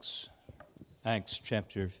Acts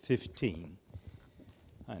chapter 15.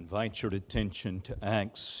 I invite your attention to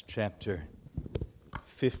Acts chapter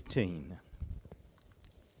 15.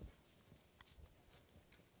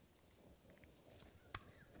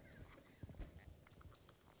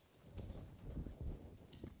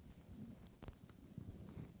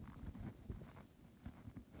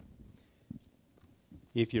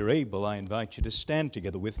 If you're able, I invite you to stand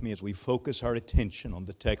together with me as we focus our attention on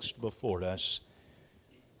the text before us,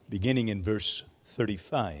 beginning in verse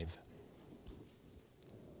 35.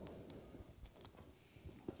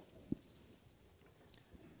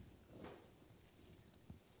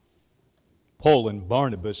 Paul and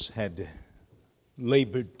Barnabas had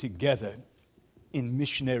labored together in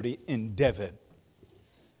missionary endeavor.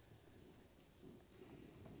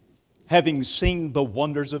 Having seen the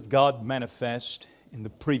wonders of God manifest in the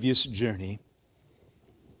previous journey,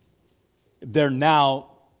 they're now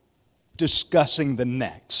discussing the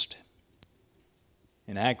next.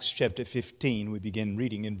 In Acts chapter 15, we begin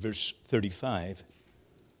reading in verse 35.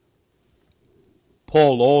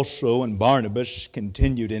 Paul also and Barnabas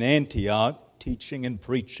continued in Antioch, teaching and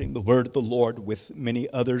preaching the word of the Lord with many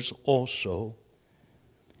others also.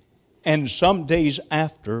 And some days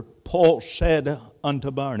after, Paul said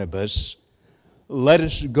unto Barnabas, Let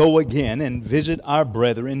us go again and visit our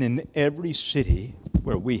brethren in every city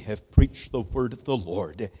where we have preached the word of the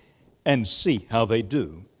Lord, and see how they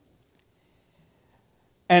do.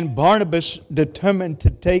 And Barnabas determined to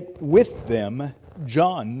take with them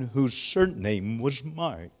John, whose surname was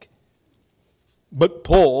Mark. But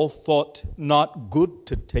Paul thought not good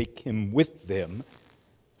to take him with them,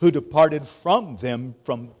 who departed from them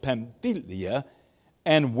from Pamphylia,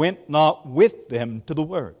 and went not with them to the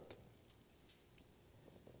work.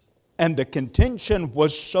 And the contention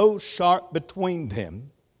was so sharp between them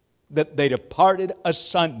that they departed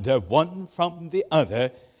asunder one from the other.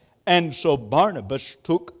 And so Barnabas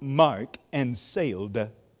took Mark and sailed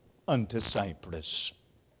unto Cyprus.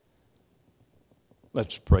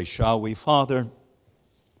 Let's pray, shall we? Father,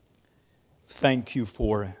 thank you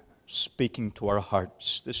for speaking to our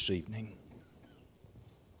hearts this evening.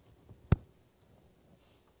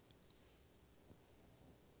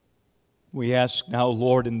 We ask now,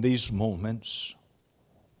 Lord, in these moments,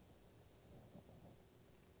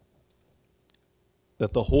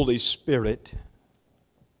 that the Holy Spirit,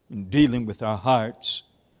 in dealing with our hearts,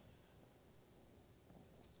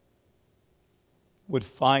 would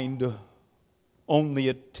find only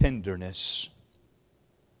a tenderness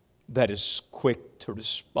that is quick to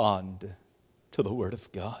respond to the Word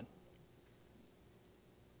of God.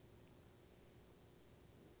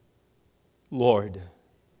 Lord,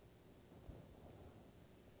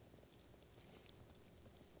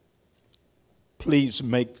 please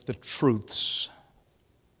make the truths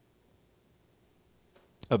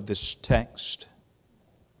of this text,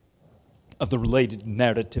 of the related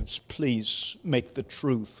narratives, please make the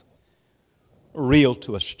truth real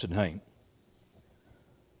to us tonight.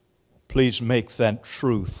 Please make that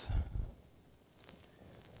truth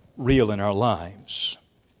real in our lives.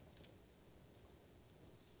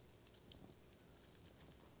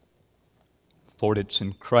 For it's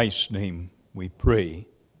in Christ's name we pray.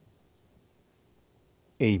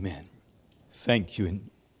 Amen. Thank you, and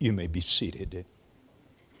you may be seated.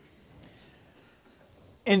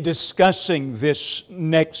 In discussing this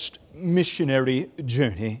next missionary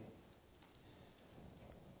journey,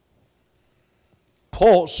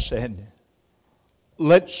 Paul said,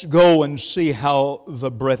 let's go and see how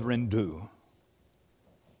the brethren do.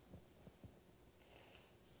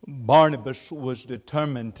 Barnabas was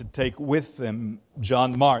determined to take with them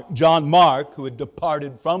John Mark, who had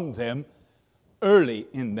departed from them early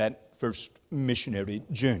in that first missionary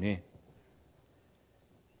journey.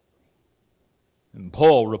 And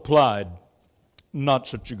Paul replied, not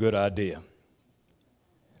such a good idea.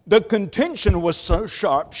 The contention was so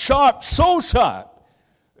sharp, so sharp,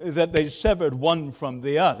 that they severed one from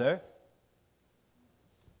the other.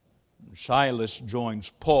 Silas joins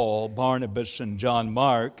Paul, Barnabas, and John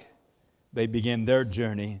Mark. They begin their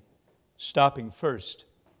journey, stopping first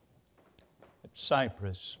at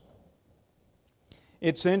Cyprus.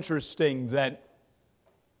 It's interesting that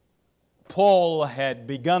Paul had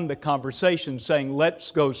begun the conversation saying,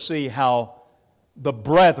 let's go see how the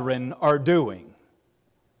brethren are doing.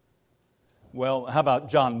 Well, how about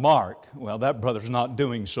John Mark? Well, that brother's not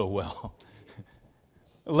doing so well.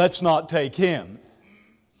 Let's not take him.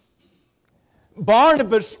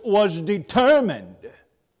 Barnabas was determined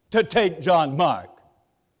to take John Mark.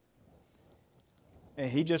 And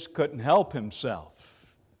he just couldn't help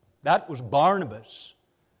himself. That was Barnabas.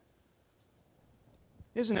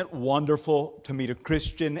 Isn't it wonderful to meet a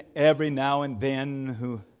Christian every now and then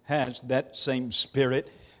who has that same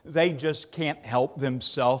spirit? They just can't help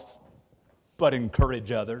themselves but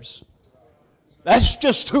encourage others. That's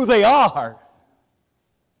just who they are.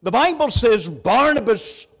 The Bible says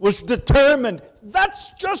Barnabas was determined.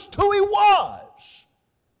 That's just who he was.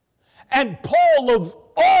 And Paul, of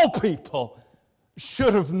all people,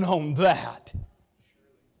 should have known that.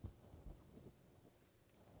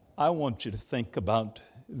 I want you to think about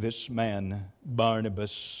this man,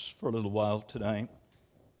 Barnabas, for a little while tonight.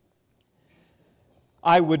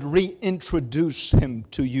 I would reintroduce him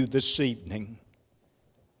to you this evening,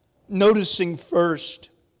 noticing first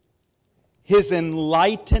his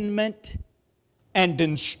enlightenment and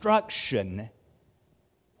instruction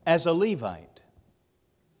as a Levite.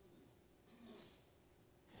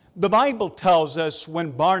 The Bible tells us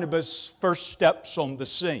when Barnabas first steps on the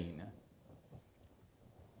scene,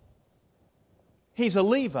 he's a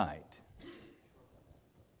Levite.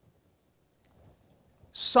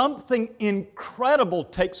 Something incredible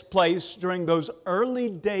takes place during those early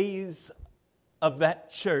days of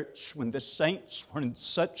that church when the saints were in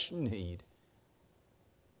such need.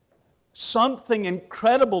 Something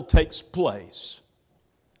incredible takes place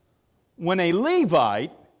when a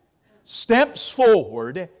Levite steps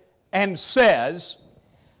forward and says,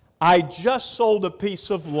 I just sold a piece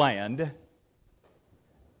of land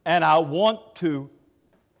and I want to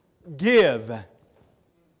give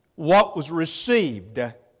what was received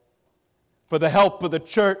for the help of the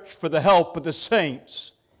church, for the help of the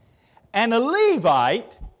saints. And a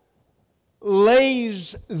Levite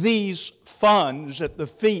lays these funds at the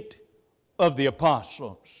feet of the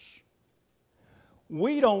apostles.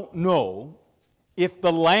 We don't know if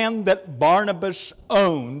the land that Barnabas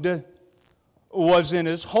owned was in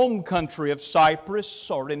his home country of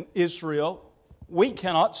Cyprus or in Israel. We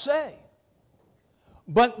cannot say.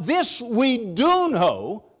 But this we do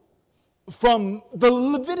know from the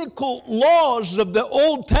Levitical laws of the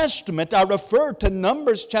Old Testament. I refer to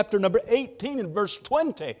Numbers chapter number 18 and verse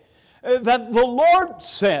 20, that the Lord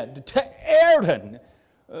said to Aaron,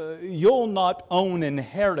 you'll not own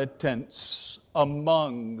inheritance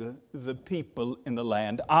among the people in the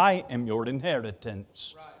land. I am your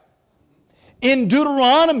inheritance. Right. In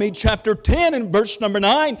Deuteronomy chapter 10 and verse number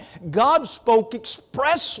 9, God spoke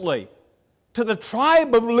expressly to the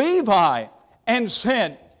tribe of Levi and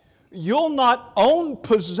said, you'll not own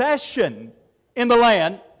possession in the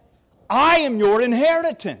land. I am your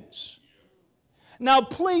inheritance. Now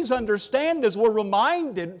please understand, as we're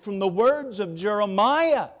reminded from the words of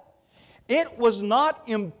Jeremiah, it was not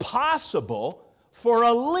impossible for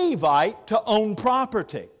a Levite to own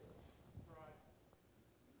property.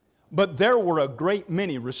 But there were a great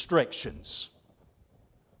many restrictions.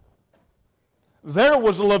 There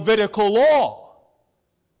was a Levitical law.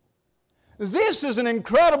 This is an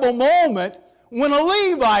incredible moment when a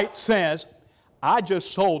Levite says, I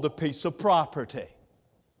just sold a piece of property.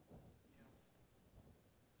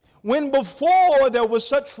 When before there was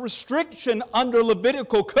such restriction under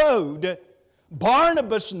Levitical code,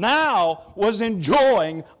 Barnabas now was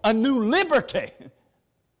enjoying a new liberty.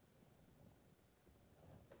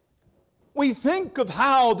 We think of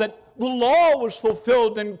how that the law was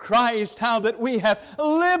fulfilled in Christ, how that we have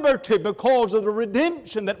liberty because of the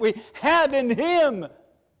redemption that we have in Him.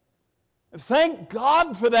 Thank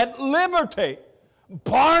God for that liberty.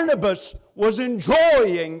 Barnabas was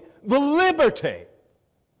enjoying the liberty.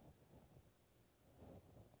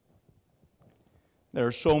 There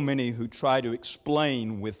are so many who try to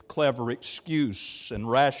explain with clever excuse and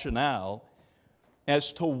rationale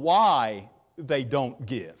as to why they don't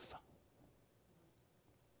give.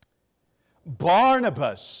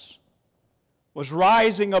 Barnabas was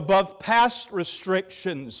rising above past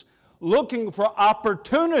restrictions, looking for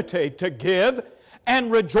opportunity to give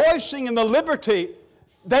and rejoicing in the liberty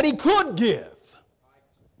that he could give.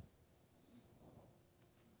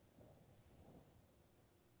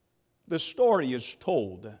 The story is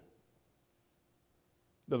told,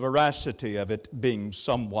 the veracity of it being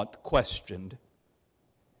somewhat questioned,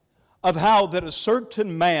 of how that a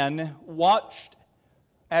certain man watched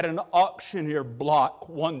at an auctioneer block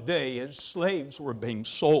one day as slaves were being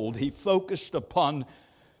sold. He focused upon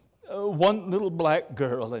one little black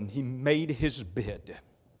girl and he made his bid.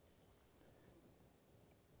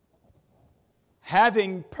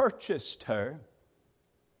 Having purchased her,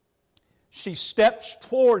 she steps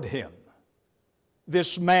toward him,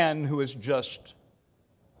 this man who has just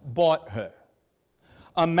bought her,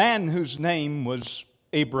 a man whose name was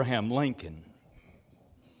Abraham Lincoln.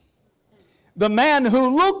 The man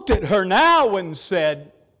who looked at her now and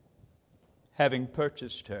said, having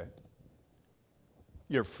purchased her,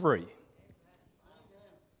 you're free.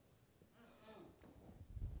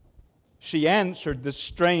 She answered the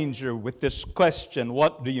stranger with this question,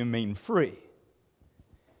 what do you mean free?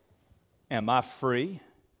 Am I free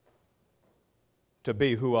to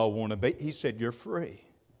be who I want to be? He said, you're free.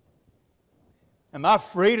 Am I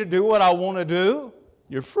free to do what I want to do?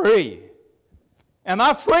 You're free. Am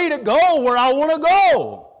I free to go where I want to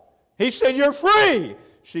go? He said, you're free.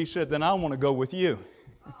 She said, then I want to go with you.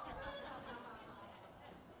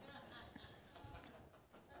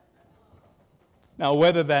 Now,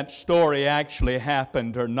 whether that story actually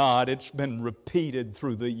happened or not, it's been repeated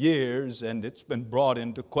through the years and it's been brought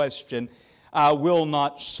into question. I will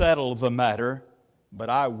not settle the matter, but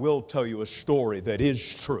I will tell you a story that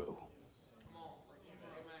is true.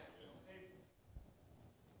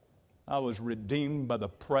 I was redeemed by the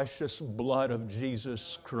precious blood of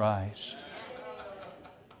Jesus Christ.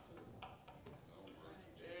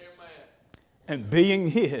 And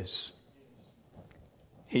being His,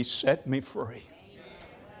 He set me free.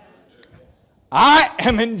 I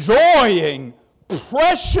am enjoying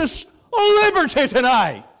precious liberty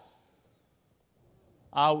tonight.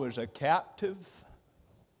 I was a captive,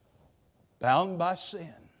 bound by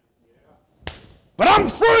sin. But I'm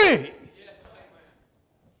free.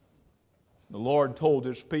 The Lord told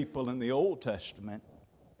His people in the Old Testament,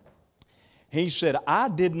 He said, I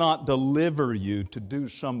did not deliver you to do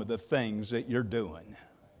some of the things that you're doing.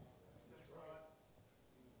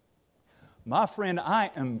 My friend,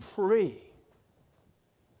 I am free.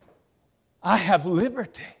 I have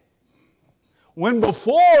liberty. When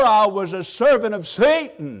before I was a servant of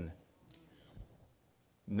Satan,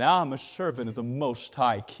 now I'm a servant of the Most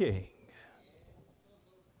High King.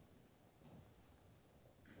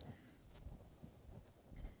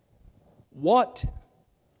 What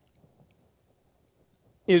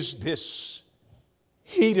is this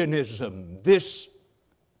hedonism, this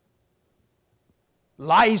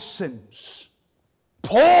license?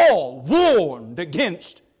 Paul warned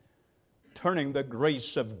against turning the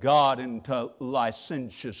grace of God into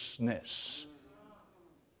licentiousness,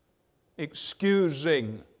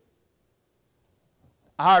 excusing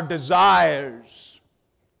our desires,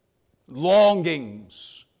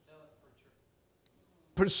 longings,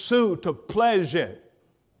 pursuit of pleasure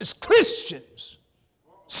as Christians,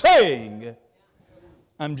 saying,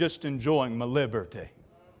 I'm just enjoying my liberty.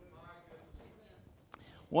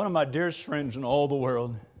 One of my dearest friends in all the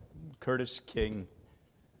world, Curtis King,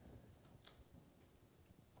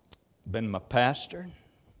 been my pastor,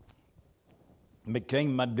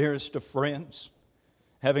 became my dearest of friends.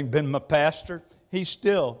 Having been my pastor, he's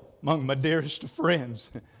still among my dearest of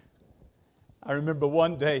friends. I remember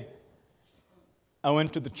one day I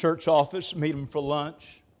went to the church office, meet him for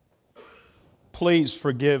lunch. Please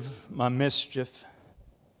forgive my mischief.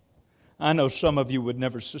 I know some of you would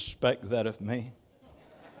never suspect that of me.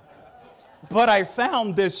 But I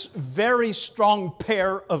found this very strong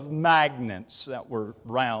pair of magnets that were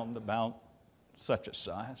round about such a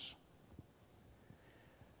size.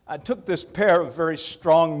 I took this pair of very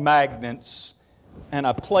strong magnets and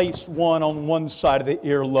I placed one on one side of the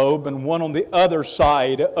earlobe and one on the other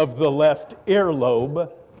side of the left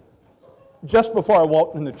earlobe just before I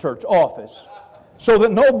walked in the church office so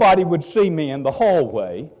that nobody would see me in the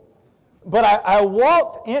hallway. But I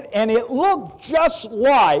walked in and it looked just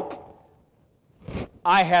like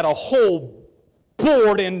I had a hole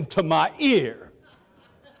bored into my ear.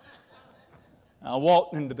 I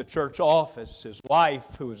walked into the church office. His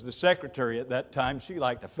wife, who was the secretary at that time, she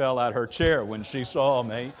liked to fell out her chair when she saw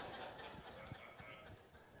me.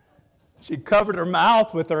 She covered her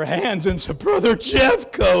mouth with her hands and said, Brother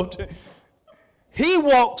Jeffcoat. He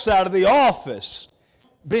walks out of the office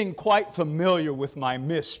being quite familiar with my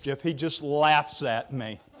mischief. He just laughs at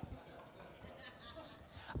me.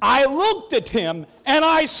 I looked at him and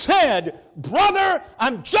I said, Brother,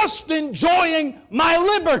 I'm just enjoying my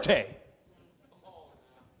liberty.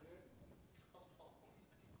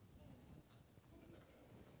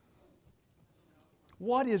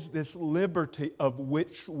 What is this liberty of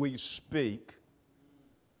which we speak?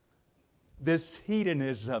 This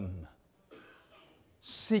hedonism,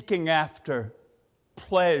 seeking after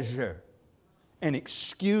pleasure and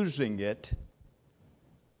excusing it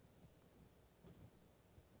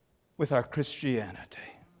with our Christianity.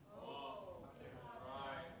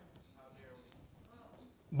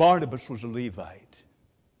 Barnabas was a Levite.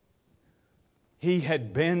 He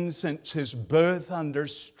had been since his birth under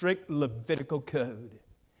strict Levitical code.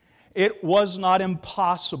 It was not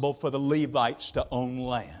impossible for the Levites to own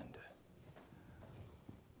land.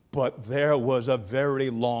 But there was a very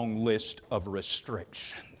long list of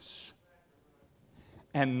restrictions.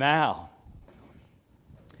 And now,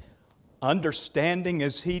 understanding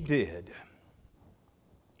as he did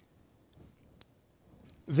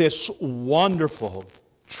this wonderful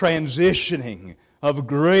transitioning of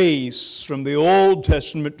grace from the Old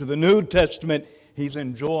Testament to the New Testament, he's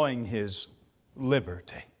enjoying his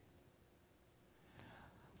liberty.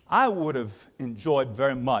 I would have enjoyed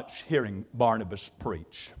very much hearing Barnabas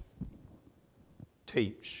preach,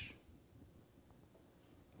 teach,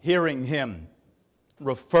 hearing him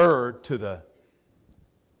refer to the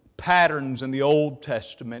patterns in the Old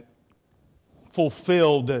Testament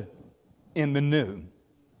fulfilled in the New.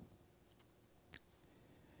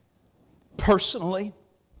 Personally,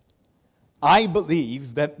 I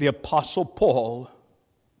believe that the Apostle Paul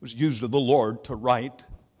was used of the Lord to write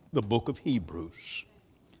the book of Hebrews.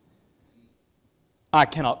 I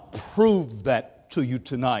cannot prove that to you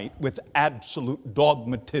tonight with absolute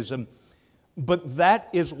dogmatism, but that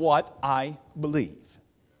is what I believe.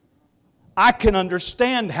 I can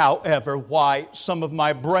understand, however, why some of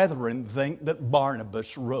my brethren think that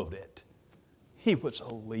Barnabas wrote it. He was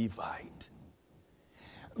a Levite.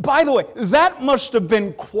 By the way, that must have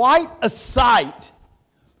been quite a sight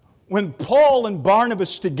when Paul and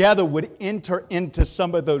Barnabas together would enter into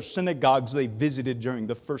some of those synagogues they visited during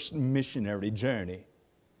the first missionary journey.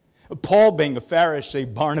 Paul being a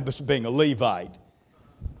Pharisee, Barnabas being a Levite.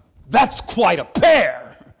 That's quite a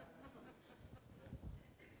pair.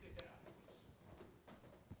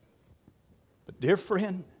 But dear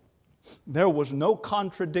friend, there was no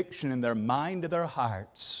contradiction in their mind or their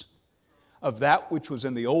hearts of that which was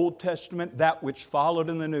in the Old Testament, that which followed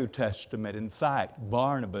in the New Testament. In fact,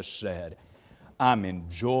 Barnabas said, I'm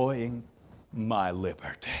enjoying my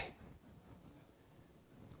liberty.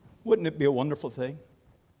 Wouldn't it be a wonderful thing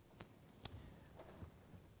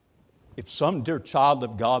if some dear child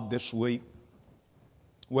of God this week,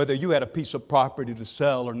 whether you had a piece of property to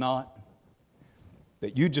sell or not,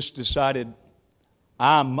 that you just decided,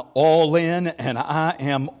 I'm all in and I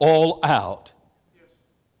am all out.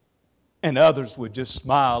 And others would just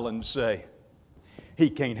smile and say, he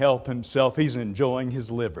can't help himself, he's enjoying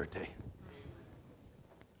his liberty.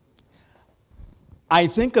 I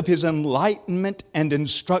think of his enlightenment and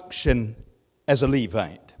instruction as a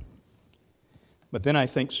Levite. But then I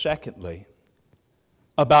think, secondly,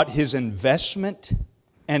 about his investment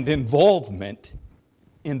and involvement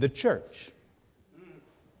in the church.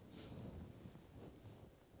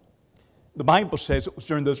 The Bible says it was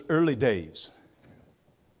during those early days,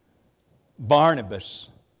 Barnabas,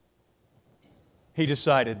 he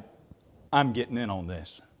decided, I'm getting in on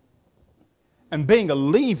this. And being a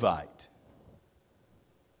Levite,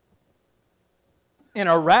 in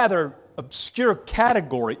a rather obscure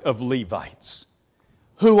category of Levites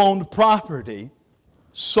who owned property,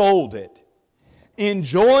 sold it,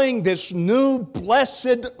 enjoying this new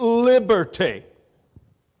blessed liberty,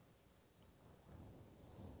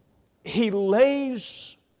 he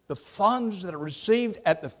lays the funds that are received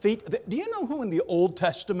at the feet. Do you know who in the Old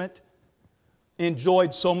Testament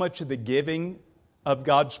enjoyed so much of the giving of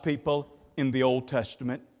God's people in the Old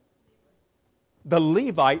Testament? The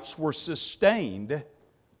Levites were sustained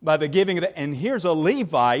by the giving of and here's a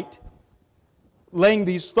Levite laying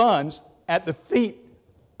these funds at the feet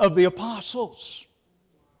of the apostles.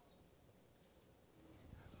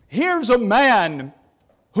 Here's a man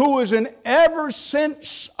who is in every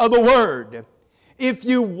sense of the word. If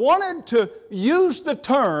you wanted to use the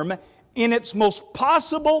term in its most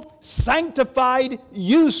possible sanctified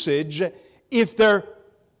usage, if there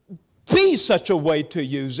be such a way to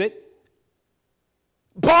use it,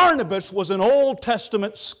 Barnabas was an Old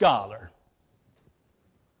Testament scholar.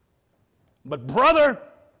 But brother,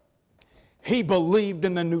 he believed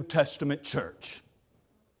in the New Testament church.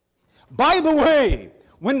 By the way,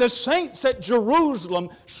 when the saints at Jerusalem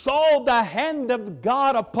saw the hand of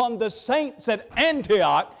God upon the saints at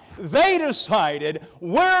Antioch, they decided,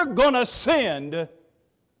 we're going to send.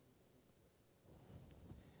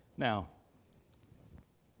 Now,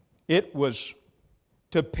 it was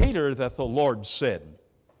to Peter that the Lord said,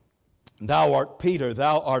 Thou art Peter,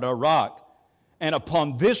 thou art a rock, and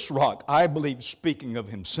upon this rock, I believe speaking of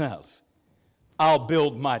himself, I'll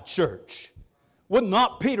build my church. Would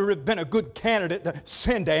not Peter have been a good candidate to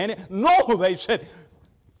send Antioch? No, they said,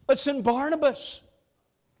 let's send Barnabas.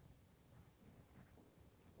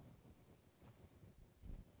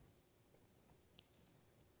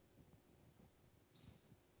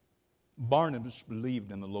 Barnabas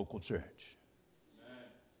believed in the local church.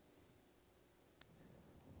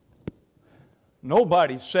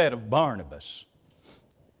 Nobody said of Barnabas,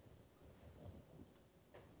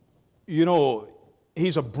 you know,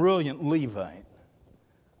 he's a brilliant Levite,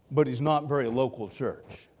 but he's not very local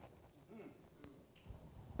church.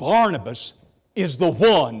 Barnabas is the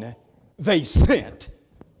one they sent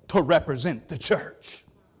to represent the church.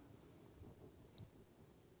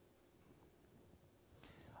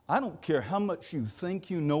 I don't care how much you think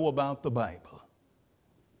you know about the Bible.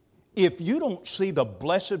 If you don't see the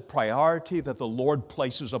blessed priority that the Lord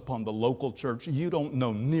places upon the local church, you don't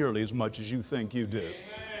know nearly as much as you think you do. Amen.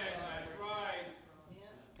 That's right.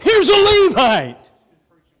 Here's a Levite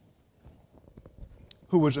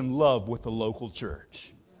who was in love with the local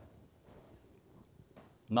church.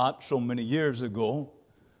 Not so many years ago,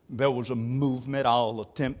 there was a movement. I'll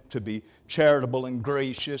attempt to be charitable and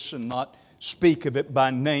gracious and not speak of it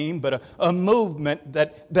by name, but a movement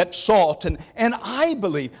that sought, and I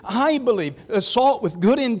believe sought with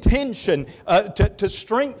good intention to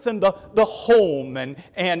strengthen the home,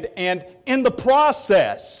 and in the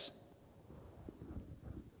process,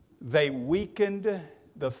 they weakened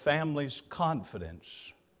the family's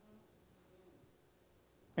confidence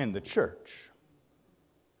in the church.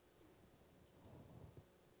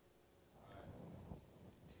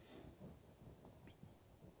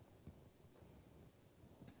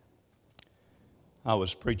 I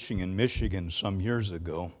was preaching in Michigan some years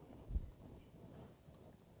ago.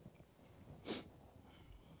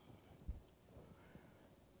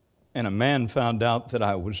 And a man found out that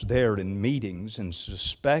I was there in meetings and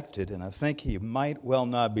suspected, and I think he might well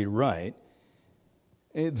not be right,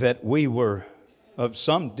 that we were of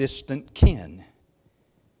some distant kin.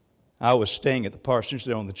 I was staying at the parsonage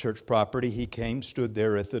there on the church property. He came, stood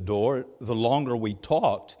there at the door. The longer we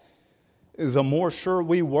talked, the more sure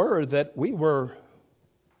we were that we were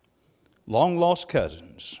long-lost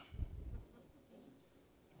cousins.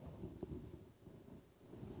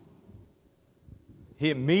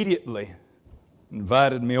 He immediately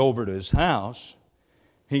invited me over to his house.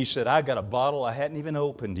 He said, I got a bottle I hadn't even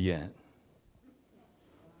opened yet.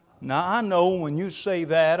 Now, I know when you say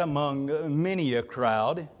that among many a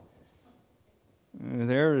crowd,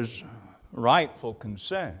 there is rightful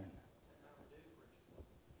concern.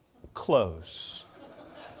 Close.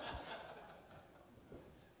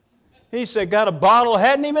 He said, got a bottle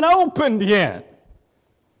hadn't even opened yet.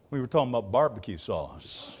 We were talking about barbecue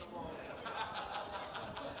sauce.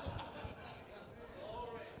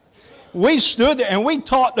 We stood there and we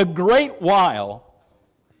talked a great while.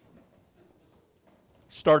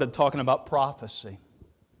 Started talking about prophecy.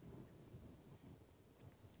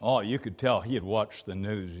 Oh, you could tell he had watched the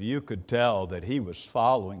news. You could tell that he was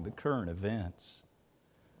following the current events.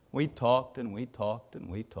 We talked and we talked and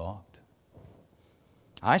we talked.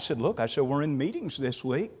 I said, look, we're in meetings this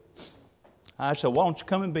week. I said, why don't you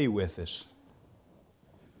come and be with us?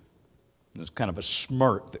 There's kind of a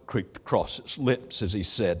smirk that creeped across his lips as he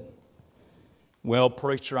said, well,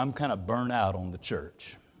 preacher, I'm kind of burnt out on the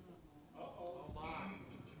church.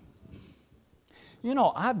 You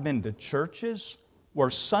know, I've been to churches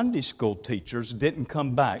where Sunday school teachers didn't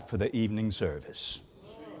come back for the evening service.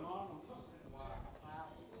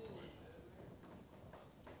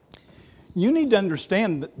 You need to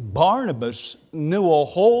understand that Barnabas knew a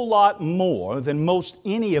whole lot more than most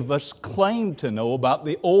any of us claim to know about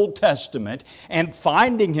the Old Testament. And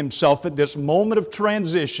finding himself at this moment of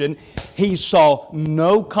transition, he saw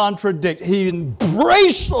no contradiction. He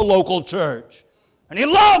embraced the local church. And he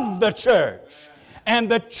loved the church. And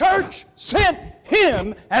the church sent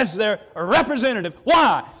him as their representative.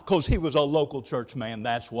 Why? Because he was a local church man.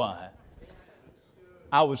 That's why.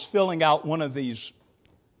 I was filling out one of these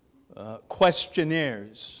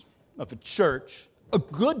questionnaires of a church, a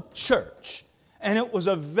good church, and it was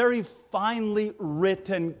a very finely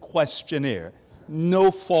written questionnaire. No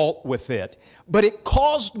fault with it. But it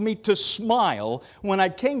caused me to smile when I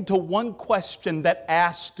came to one question that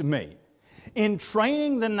asked me, in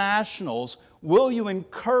training the nationals, will you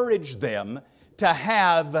encourage them to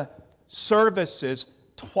have services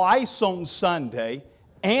twice on Sunday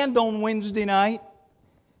and on Wednesday night?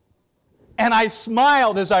 And I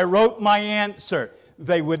smiled as I wrote my answer.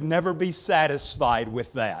 They would never be satisfied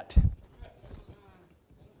with that.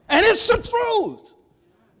 And it's the truth.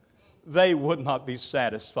 They would not be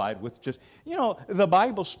satisfied with just, the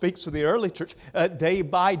Bible speaks of the early church day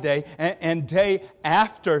by day and day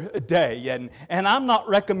after day. And I'm not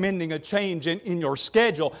recommending a change in your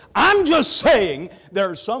schedule. I'm just saying there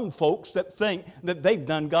are some folks that think that they've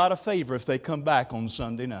done God a favor if they come back on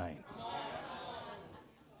Sunday night.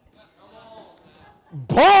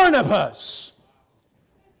 Barnabas,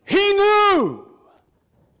 he knew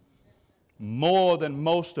more than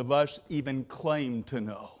most of us even claim to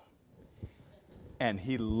know. And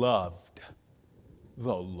he loved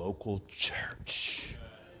the local church.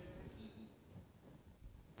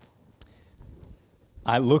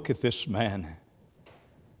 I look at this man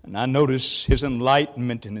And I notice his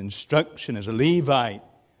enlightenment and instruction as a Levite,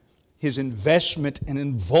 his investment and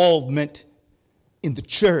involvement in the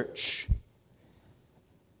church,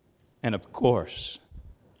 and of course,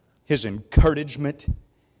 his encouragement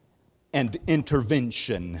and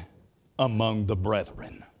intervention among the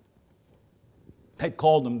brethren. They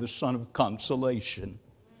called him the son of consolation.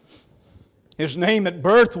 His name at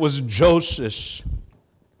birth was Joseph.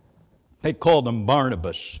 They called him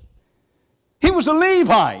Barnabas. He was a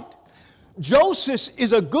Levite. Joseph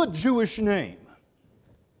is a good Jewish name.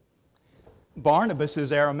 Barnabas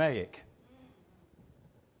is Aramaic.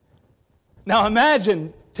 Now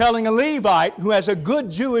imagine telling a Levite who has a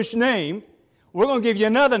good Jewish name, we're going to give you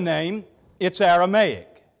another name, it's Aramaic.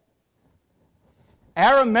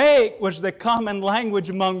 Aramaic was the common language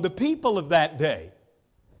among the people of that day.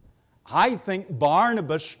 I think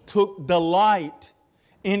Barnabas took delight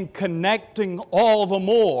in connecting all the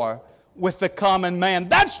more with the common man.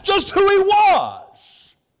 That's just who he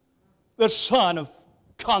was, the son of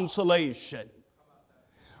consolation.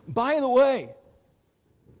 By the way,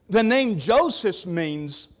 the name Joseph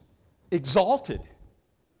means exalted.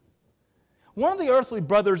 One of the earthly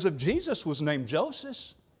brothers of Jesus was named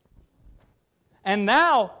Joseph. And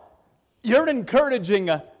now you're encouraging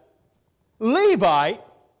a Levite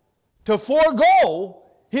to forego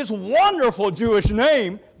his wonderful Jewish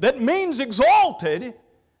name that means exalted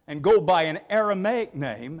and go by an Aramaic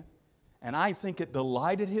name. And I think it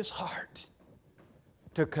delighted his heart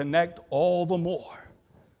to connect all the more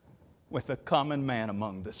with the common man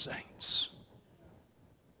among the saints.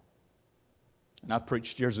 And I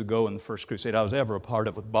preached years ago in the first crusade I was ever a part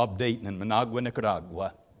of with Bob Dayton in Managua,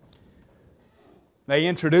 Nicaragua. They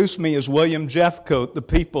introduced me as William Jeffcoat. The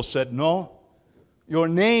people said, no, your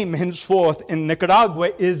name henceforth in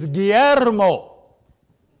Nicaragua is Guillermo.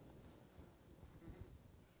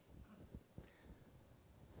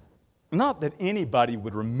 Not that anybody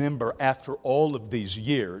would remember after all of these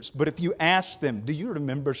years, but if you ask them, do you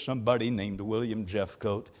remember somebody named William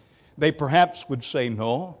Jeffcoat? They perhaps would say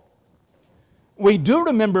no. We do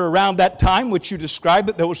remember around that time, which you described,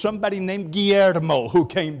 that there was somebody named Guillermo who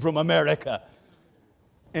came from America.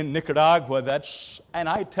 In Nicaragua, and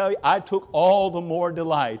I tell you, I took all the more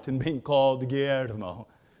delight in being called Guillermo.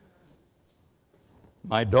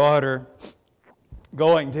 My daughter,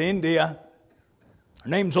 going to India, her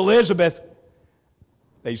name's Elizabeth.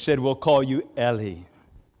 They said, we'll call you Ellie.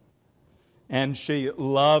 And she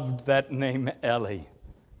loved that name, Ellie.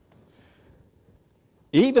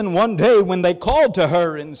 Even one day when they called to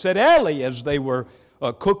her and said, Ellie, as they were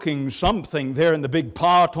cooking something there in the big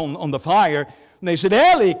pot on the fire, and they said,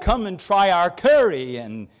 Ellie, come and try our curry.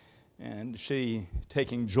 And she,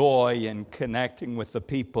 taking joy in connecting with the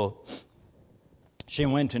people, she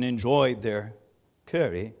went and enjoyed their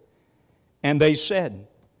curry. And they said,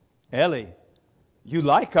 Ellie, you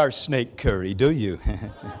like our snake curry, do you?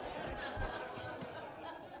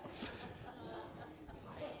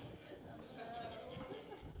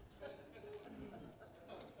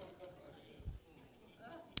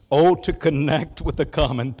 Oh, to connect with the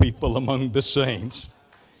common people among the saints,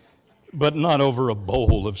 but not over a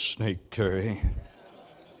bowl of snake curry.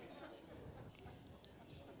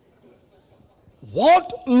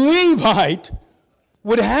 What Levite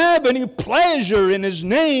would have any pleasure in his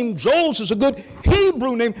name? Joseph is a good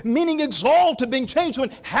Hebrew name, meaning exalted, being changed to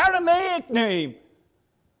an Aramaic name.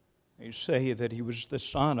 They say that he was the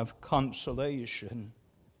son of consolation.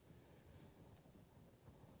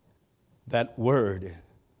 That word,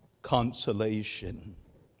 consolation,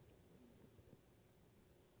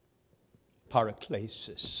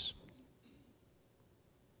 paraklesis,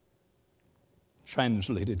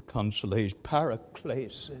 translated consolation,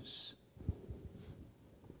 paraklesis,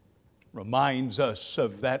 reminds us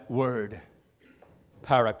of that word,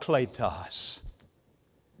 parakletos,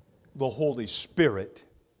 the Holy Spirit,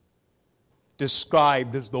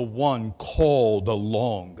 described as the one called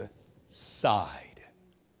alongside.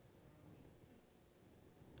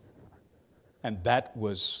 And that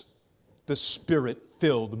was the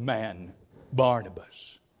Spirit-filled man,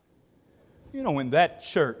 Barnabas. You know, in that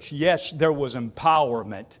church, yes, there was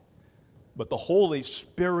empowerment, but the Holy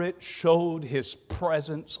Spirit showed His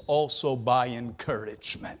presence also by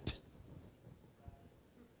encouragement.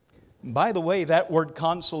 By the way, that word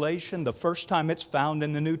consolation, the first time it's found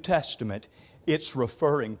in the New Testament, it's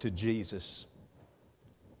referring to Jesus.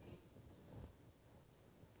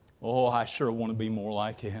 Oh, I sure want to be more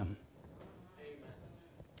like Him.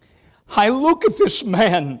 I look at this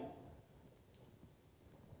man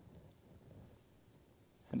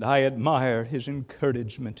and I admire his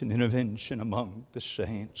encouragement and intervention among the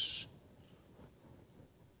saints.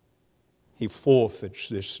 he forfeits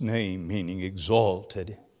this name, meaning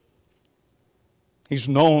exalted. He's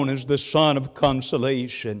known as the Son of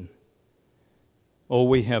Consolation. Oh,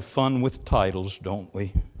 we have fun with titles, don't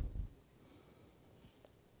we?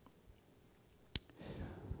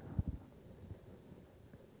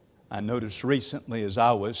 I noticed recently as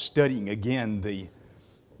I was studying again the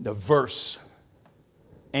verse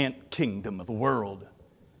ant kingdom of the world,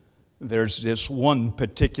 there's this one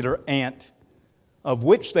particular ant of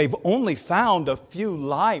which they've only found a few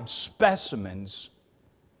live specimens.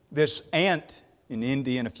 This ant in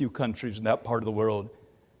India and a few countries in that part of the world,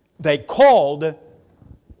 they called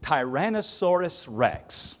Tyrannosaurus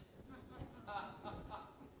rex.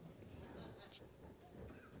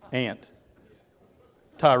 Ant.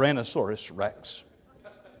 Tyrannosaurus rex.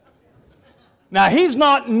 Now, he's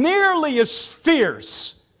not nearly as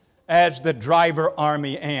fierce as the driver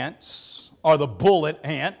army ants or the bullet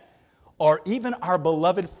ant or even our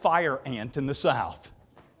beloved fire ant in the South.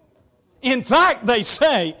 In fact, they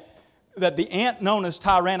say that the ant known as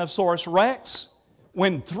Tyrannosaurus rex,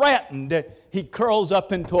 when threatened, he curls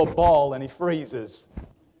up into a ball and he freezes.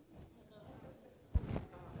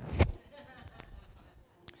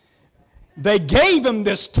 They gave him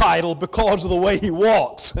this title because of the way he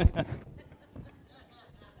walks.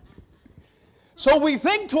 So we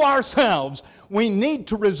think to ourselves, we need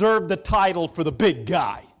to reserve the title for the big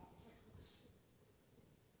guy.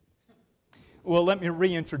 Well, let me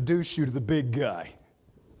reintroduce you to the big guy,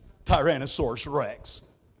 Tyrannosaurus rex.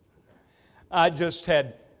 I just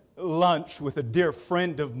had lunch with a dear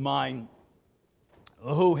friend of mine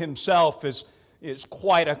who himself is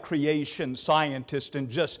quite a creation scientist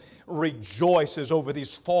and just rejoices over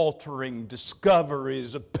these faltering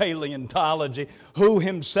discoveries of paleontology, who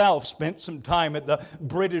himself spent some time at the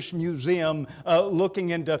British Museum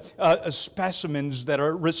looking into specimens that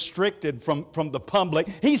are restricted from the public.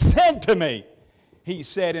 He said to me, he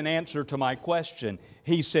said in answer to my question,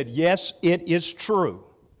 he said, yes, it is true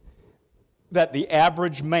that the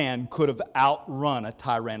average man could have outrun a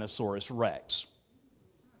Tyrannosaurus rex.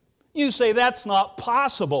 You say, that's not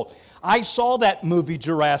possible. I saw that movie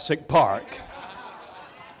Jurassic Park.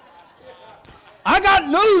 I got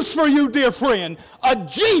news for you, dear friend. A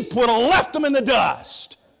Jeep would have left him in the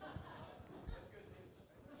dust.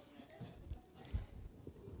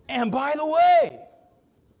 And by the way,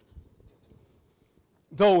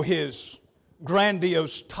 though his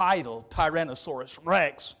grandiose title, Tyrannosaurus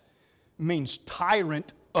rex, means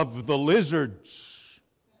tyrant of the lizards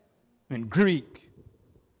in Greek,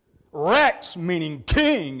 Rex meaning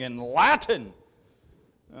king in Latin.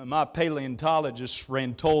 My paleontologist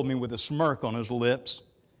friend told me with a smirk on his lips.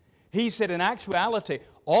 He said in actuality,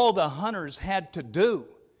 all the hunters had to do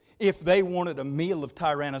if they wanted a meal of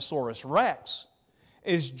Tyrannosaurus rex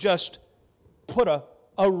is just put a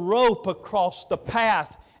rope across the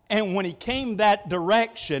path, and when he came that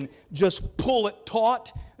direction, just pull it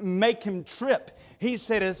taut, make him trip. He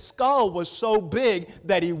said his skull was so big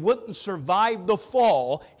that he wouldn't survive the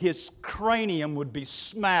fall. His cranium would be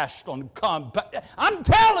smashed on compact. I'm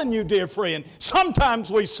telling you, dear friend,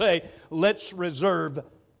 sometimes we say, let's reserve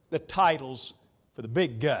the titles for the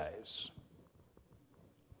big guys.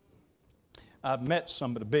 I've met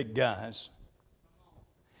some of the big guys.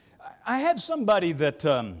 I had somebody that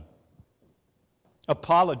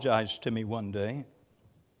apologized to me one day.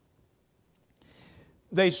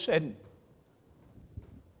 They said,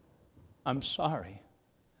 I'm sorry.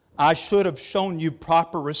 I should have shown you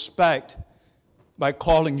proper respect by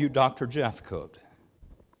calling you Dr. Jeffcoat.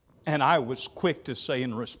 And I was quick to say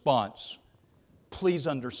in response, please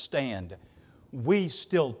understand, we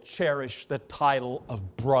still cherish the title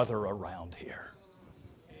of brother around here.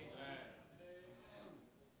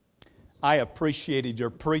 I appreciated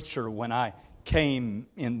your preacher when I came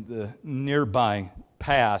in the nearby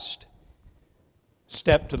past,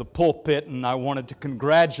 stepped to the pulpit, and I wanted to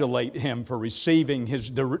congratulate him for receiving his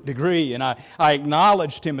degree. And I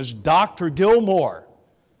acknowledged him as Dr. Gilmore.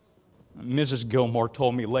 Mrs. Gilmore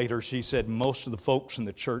told me later, she said, most of the folks in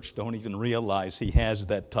the church don't even realize he has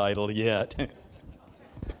that title yet.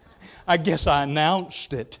 I guess I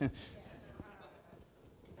announced it.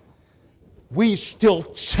 We still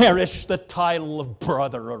cherish the title of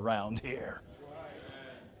brother around here.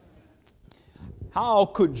 How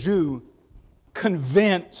could you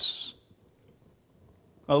convince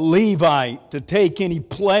a Levite to take any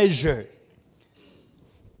pleasure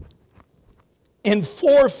in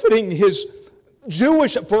forfeiting his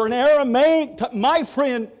Jewish for an Aramaic? My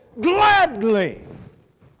friend, gladly,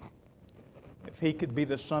 if he could be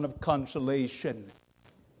the son of consolation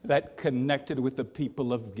that connected with the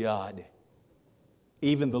people of God,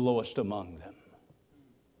 even the lowest among them.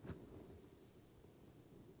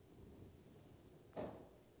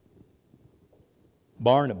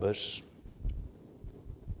 Barnabas,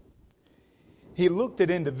 he looked at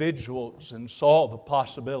individuals and saw the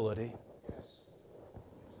possibility.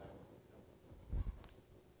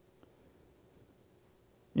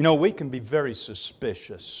 You know, we can be very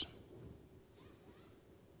suspicious.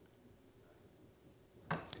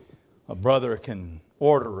 A brother can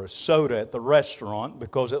order a soda at the restaurant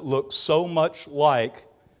because it looks so much like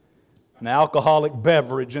an alcoholic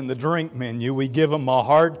beverage in the drink menu. We give them a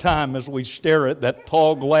hard time as we stare at that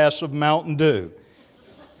tall glass of Mountain Dew.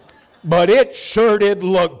 But it sure did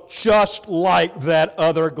look just like that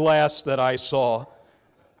other glass that I saw.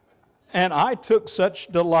 And I took such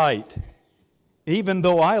delight, even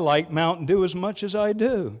though I like Mountain Dew as much as I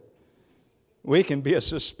do. We can be a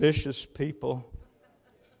suspicious people.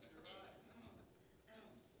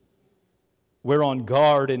 We're on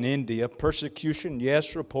guard in India. Persecution,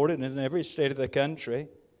 yes, reported in every state of the country.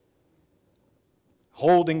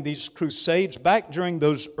 Holding these crusades back during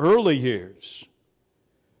those early years.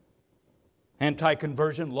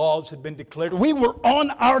 Anti-conversion laws had been declared. We were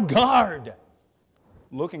on our guard,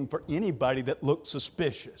 looking for anybody that looked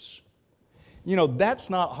suspicious. You know,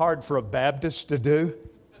 that's not hard for a Baptist to do.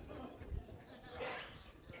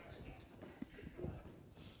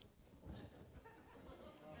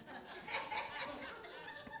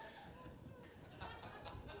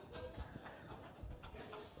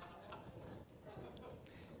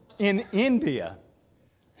 In India,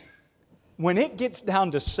 when it gets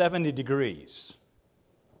down to 70 degrees,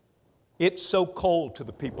 it's so cold to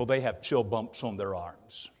the people they have chill bumps on their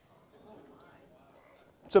arms.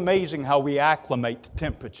 It's amazing how we acclimate to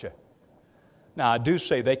temperature. Now, I do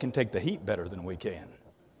say they can take the heat better than we can.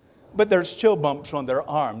 But there's chill bumps on their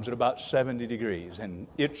arms at about 70 degrees, and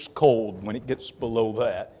it's cold when it gets below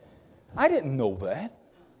that. I didn't know that.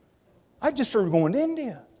 I just started going to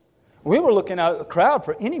India. We were looking out at the crowd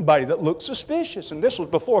for anybody that looked suspicious. And this was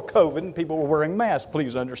before COVID and people were wearing masks,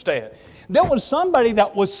 please understand. There was somebody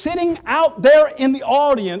that was sitting out there in the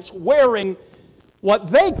audience wearing what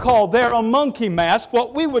they call there a monkey mask,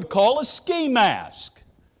 what we would call a ski mask.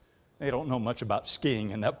 They don't know much about skiing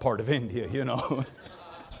in that part of India, you know.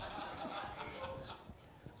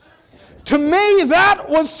 To me, that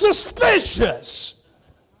was suspicious.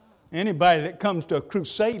 Anybody that comes to a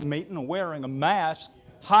crusade meeting wearing a mask,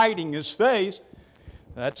 hiding his face,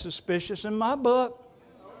 that's suspicious in my book.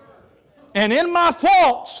 And in my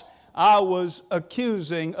thoughts, I was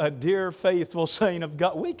accusing a dear, faithful saint of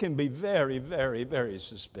God. We can be very, very, very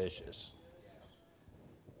suspicious.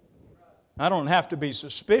 I don't have to be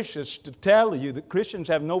suspicious to tell you that Christians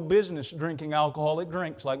have no business drinking alcoholic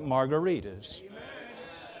drinks like margaritas.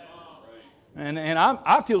 And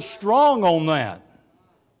I feel strong on that.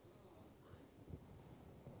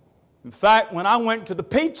 In fact, when I went to the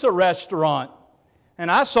pizza restaurant and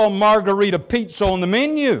I saw margarita pizza on the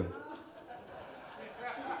menu,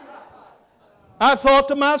 I thought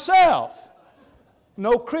to myself,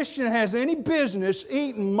 no Christian has any business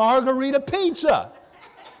eating margarita pizza.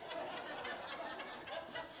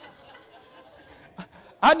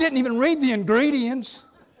 I didn't even read the ingredients.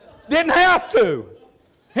 Didn't have to.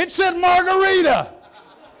 It said margarita.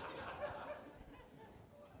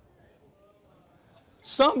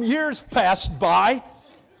 Some years passed by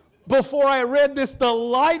before I read this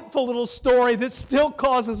delightful little story that still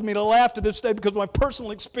causes me to laugh to this day because of my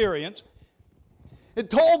personal experience. It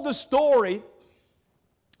told the story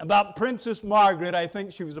about Princess Margaret, I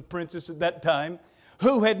think she was a princess at that time,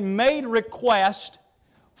 who had made request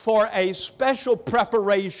for a special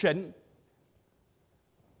preparation,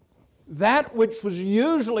 that which was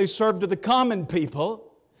usually served to the common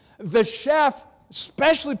people. The chef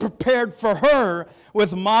specially prepared for her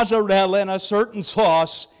with mozzarella and a certain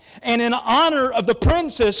sauce. And in honor of the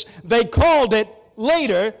princess, they called it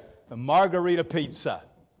later the margarita pizza.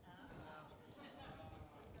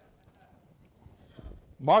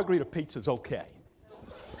 Margarita pizza's okay.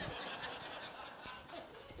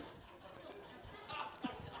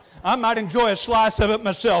 I might enjoy a slice of it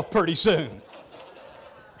myself pretty soon.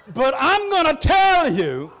 But I'm going to tell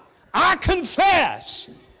you, I confess,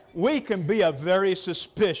 we can be a very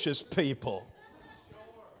suspicious people.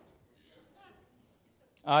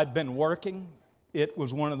 I'd been working. It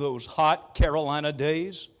was one of those hot Carolina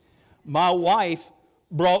days. My wife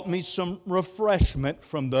brought me some refreshment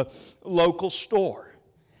from the local store.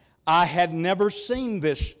 I had never seen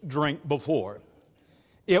this drink before.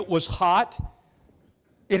 It was hot.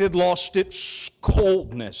 It had lost its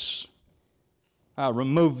coldness. I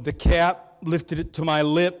removed the cap, lifted it to my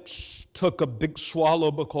lips, took a big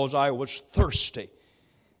swallow because I was thirsty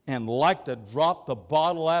and liked to drop the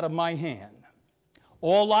bottle out of my hand.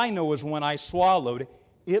 All I know is when I swallowed,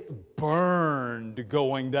 It burned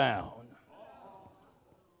going down.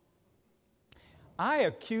 I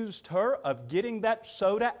accused her of getting that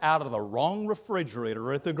soda out of the wrong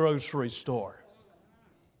refrigerator at the grocery store.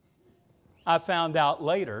 I found out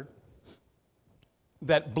later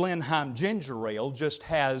that Blenheim ginger ale just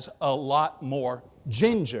has a lot more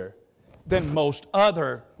ginger than most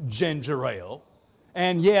other ginger ale.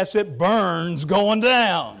 And yes, it burns going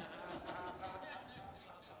down.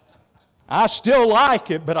 I still like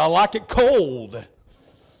it, but I like it cold.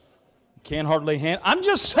 Can't hardly handle. I'm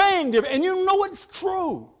just saying, and you know it's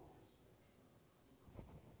true.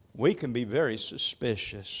 We can be very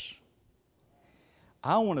suspicious.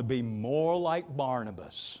 I want to be more like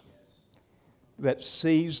Barnabas, that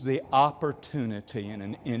sees the opportunity in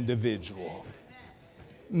an individual.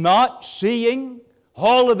 Not seeing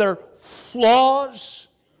all of their flaws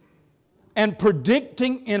and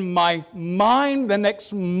predicting in my mind the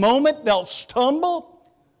next moment they'll stumble,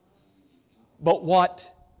 but what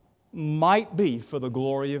might be for the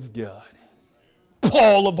glory of God.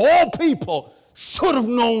 Paul, of all people, should have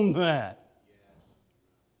known that.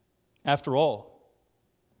 After all,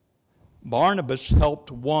 Barnabas helped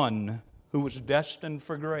one who was destined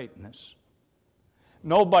for greatness.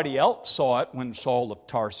 Nobody else saw it when Saul of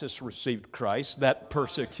Tarsus received Christ, that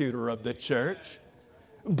persecutor of the church.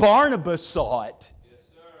 Barnabas saw it.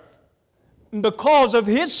 Because of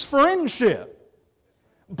his friendship,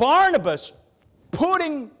 Barnabas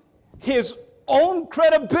putting his own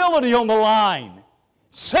credibility on the line,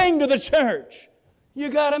 saying to the church, you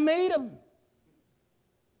got to meet him.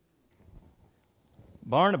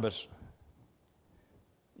 Barnabas,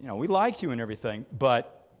 we like you and everything,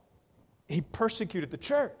 but he persecuted the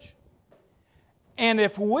church. And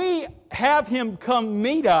if we have him come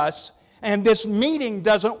meet us and this meeting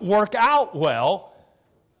doesn't work out well,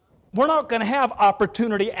 we're not going to have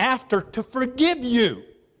opportunity after to forgive you.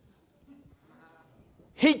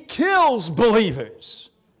 He kills believers.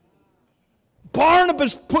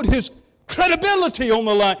 Barnabas put his credibility on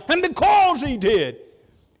the line, and because he did,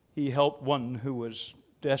 he helped one who was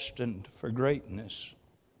destined for greatness.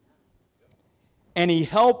 And he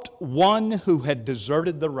helped one who had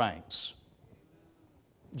deserted the ranks.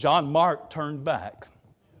 John Mark turned back.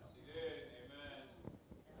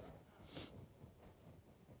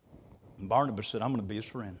 And Barnabas said, I'm going to be his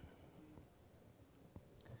friend.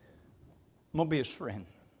 I'm going to be his friend.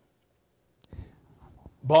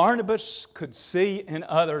 Barnabas could see in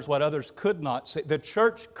others what others could not see. The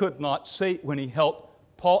church could not see when he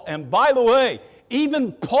helped Paul. And by the way,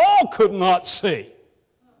 even Paul could not see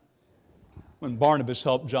when Barnabas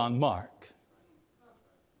helped John Mark.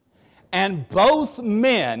 And both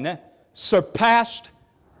men surpassed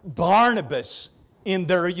Barnabas in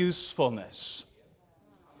their usefulness.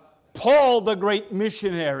 Paul, the great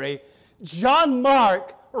missionary, John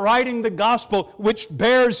Mark, writing the gospel which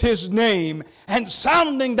bears his name and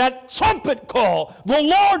sounding that trumpet call, the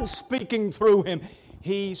Lord speaking through him.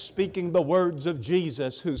 He speaking the words of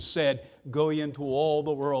Jesus who said, go ye into all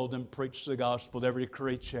the world and preach the gospel to every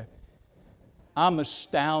creature. I'm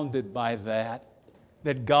astounded by that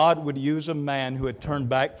God would use a man who had turned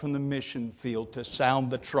back from the mission field to sound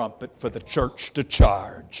the trumpet for the church to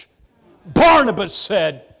charge. Barnabas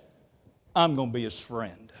said, I'm going to be his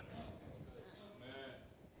friend.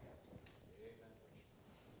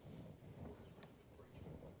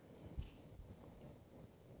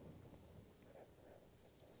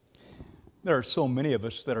 There are so many of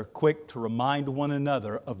us that are quick to remind one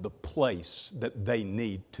another of the place that they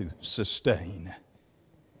need to sustain.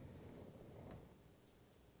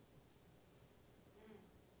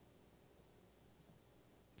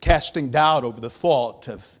 Casting doubt over the thought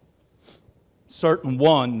of certain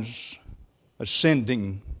ones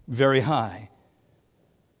ascending very high.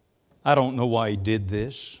 I don't know why he did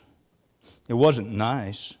this. It wasn't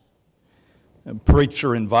nice. A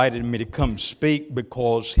preacher invited me to come speak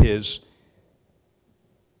because his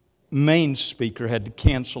main speaker had to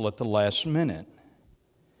cancel at the last minute.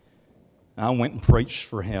 I went and preached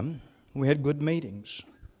for him. We had good meetings.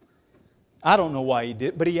 I don't know why he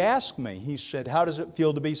did, but he asked me. He said, how does it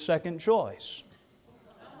feel to be second choice?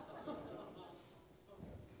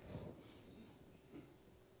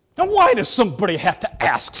 Now, why does somebody have to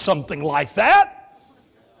ask something like that?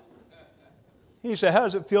 He said, how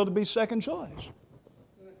does it feel to be second choice?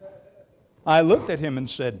 I looked at him and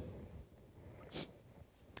said,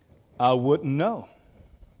 I wouldn't know.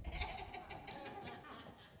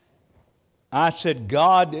 I said,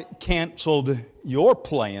 God canceled your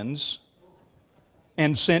plans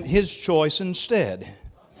and sent His choice instead.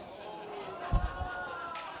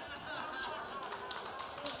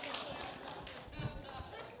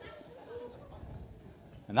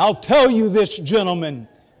 And I'll tell you this, gentlemen,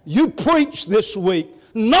 you preach this week,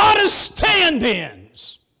 not as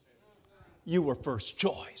stand-ins. You were first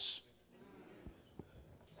choice.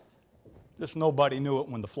 Just nobody knew it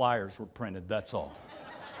when the flyers were printed, that's all.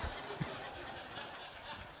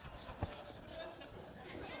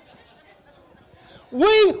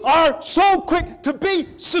 We are so quick to be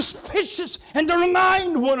suspicious and to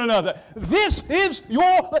remind one another, this is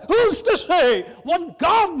who's to say what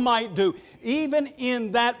God might do, even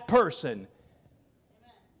in that person.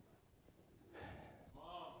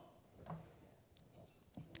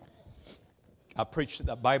 I preached at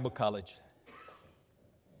that Bible college.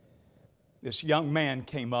 This young man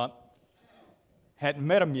came up, hadn't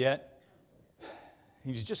met him yet.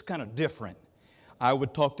 He's just kind of different. I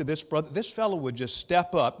would talk to this brother. This fellow would just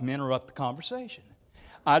step up and interrupt the conversation.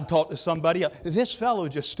 I'd talk to somebody else. This fellow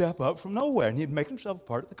would just step up from nowhere, and he'd make himself a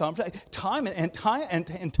part of the conversation. Time and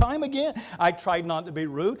time again, I tried not to be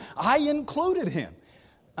rude. I included him.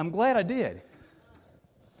 I'm glad I did.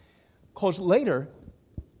 Because later,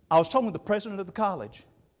 I was talking with the president of the college.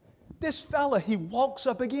 This fella, he walks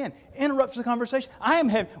up again, interrupts the conversation. I am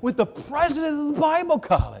having with the president of the Bible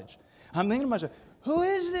college. I'm thinking to myself, who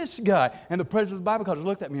is this guy? And the president of the Bible college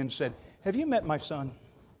looked at me and said, have you met my son?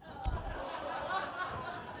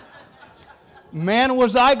 Man,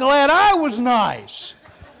 was I glad I was nice.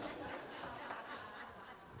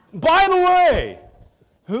 By the way,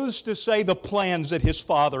 who's to say the plans that his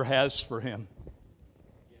father has for him?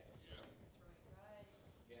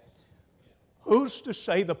 Who's to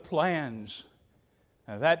say the plans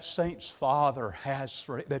that saint's father has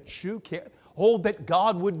for it, that you can't? Oh, that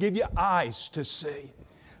God would give you eyes to see.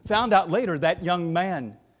 Found out later that young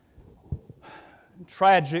man,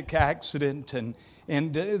 tragic accident, and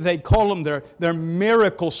they call him their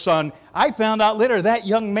miracle son. I found out later that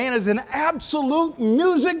young man is an absolute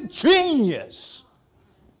music genius.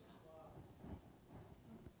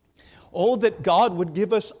 Oh, that God would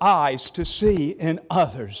give us eyes to see in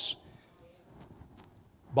others.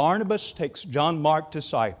 Barnabas takes John Mark to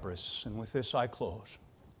Cyprus, and with this I close.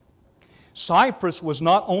 Cyprus was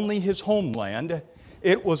not only his homeland,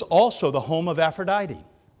 it was also the home of Aphrodite.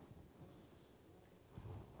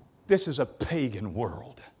 This is a pagan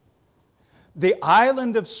world. The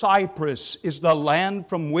island of Cyprus is the land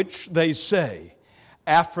from which they say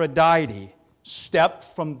Aphrodite stepped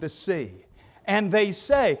from the sea. And they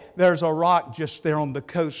say there's a rock just there on the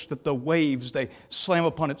coast that the waves, they slam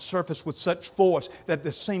upon its surface with such force that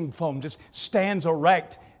the seam foam just stands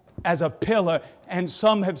erect as a pillar. And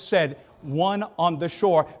some have said one on the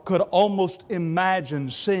shore could almost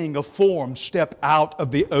imagine seeing a form step out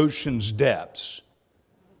of the ocean's depths.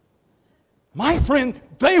 My friend,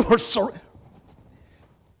 they were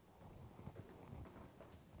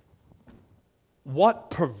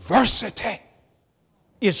what perversity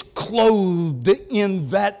is clothed in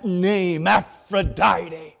that name,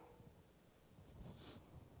 Aphrodite.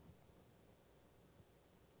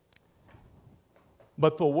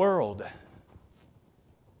 But the world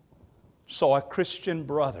saw a Christian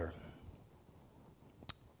brother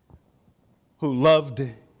who loved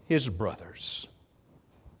his brothers.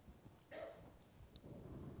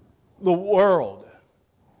 The world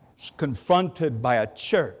is confronted by a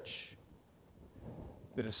church.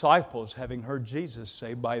 The disciples, having heard Jesus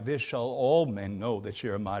say, by this shall all men know that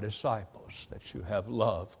you are my disciples, that you have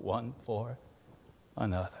love one for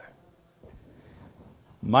another.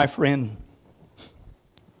 My friend,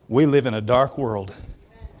 we live in a dark world.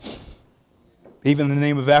 Even the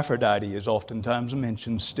name of Aphrodite is oftentimes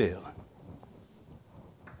mentioned still.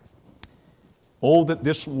 Oh, that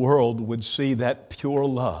this world would see that pure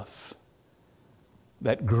love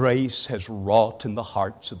that grace has wrought in the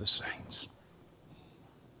hearts of the saints.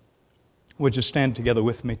 Would you stand together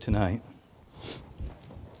with me tonight?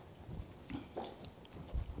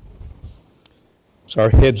 As our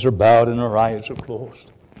heads are bowed and our eyes are closed,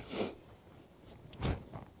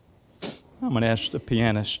 I'm going to ask the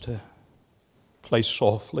pianist to play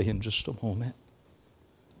softly in just a moment.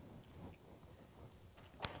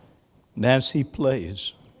 And as he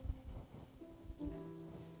plays,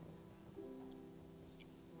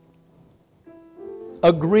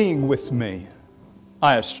 agreeing with me,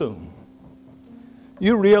 I assume,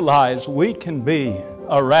 you realize we can be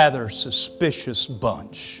a rather suspicious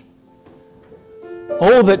bunch.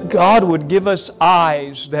 Oh, that God would give us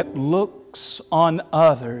eyes that looks on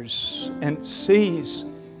others and sees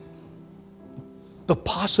the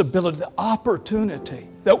possibility, the opportunity,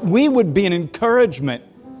 that we would be an encouragement.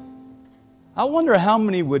 I wonder how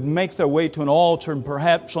many would make their way to an altar and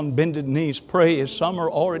perhaps on bended knees pray, as some are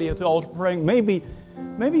already at the altar praying. Maybe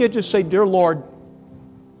you just say, Dear Lord,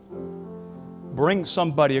 bring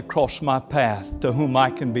somebody across my path to whom I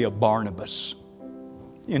can be a Barnabas.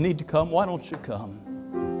 You need to come? Why don't you come?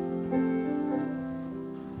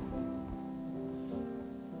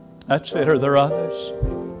 That's it. Are there others?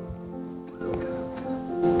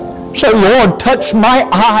 Say, Lord, touch my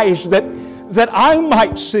eyes that I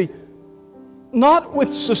might see, not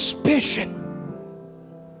with suspicion,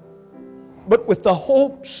 but with the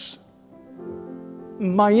hopes,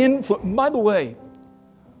 my influence. By the way,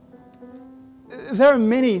 there are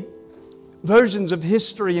many versions of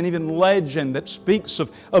history and even legend that speaks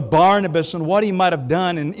of Barnabas and what he might have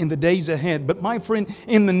done in the days ahead. But my friend,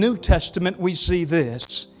 in the New Testament we see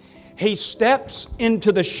this. He steps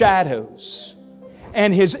into the shadows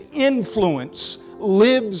and his influence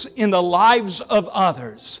lives in the lives of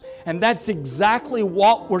others. And that's exactly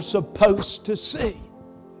what we're supposed to see.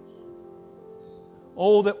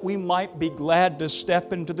 Oh, that we might be glad to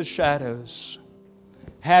step into the shadows,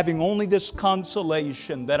 having only this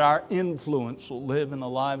consolation that our influence will live in the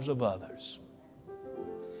lives of others.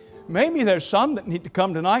 Maybe there's some that need to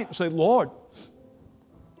come tonight and say, Lord,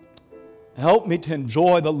 help me to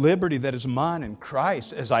enjoy the liberty that is mine in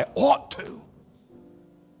Christ as I ought to.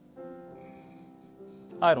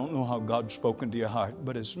 I don't know how God's spoken to your heart,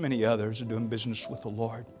 but as many others are doing business with the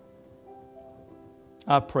Lord,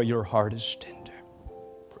 I pray your heart is tender.